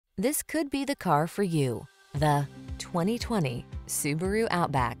This could be the car for you. The 2020 Subaru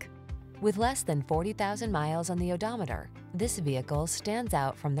Outback. With less than 40,000 miles on the odometer, this vehicle stands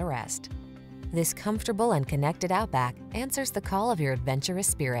out from the rest. This comfortable and connected Outback answers the call of your adventurous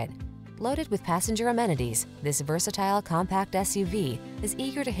spirit. Loaded with passenger amenities, this versatile compact SUV is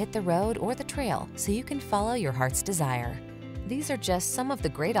eager to hit the road or the trail so you can follow your heart's desire. These are just some of the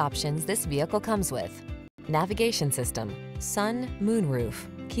great options this vehicle comes with: navigation system, sun, moonroof,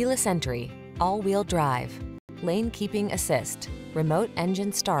 keyless entry, all-wheel drive, lane keeping assist, remote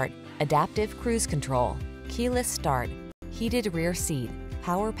engine start, adaptive cruise control, keyless start, heated rear seat,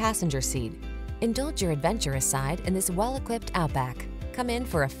 power passenger seat. Indulge your adventurous side in this well-equipped Outback. Come in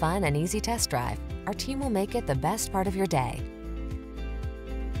for a fun and easy test drive. Our team will make it the best part of your day.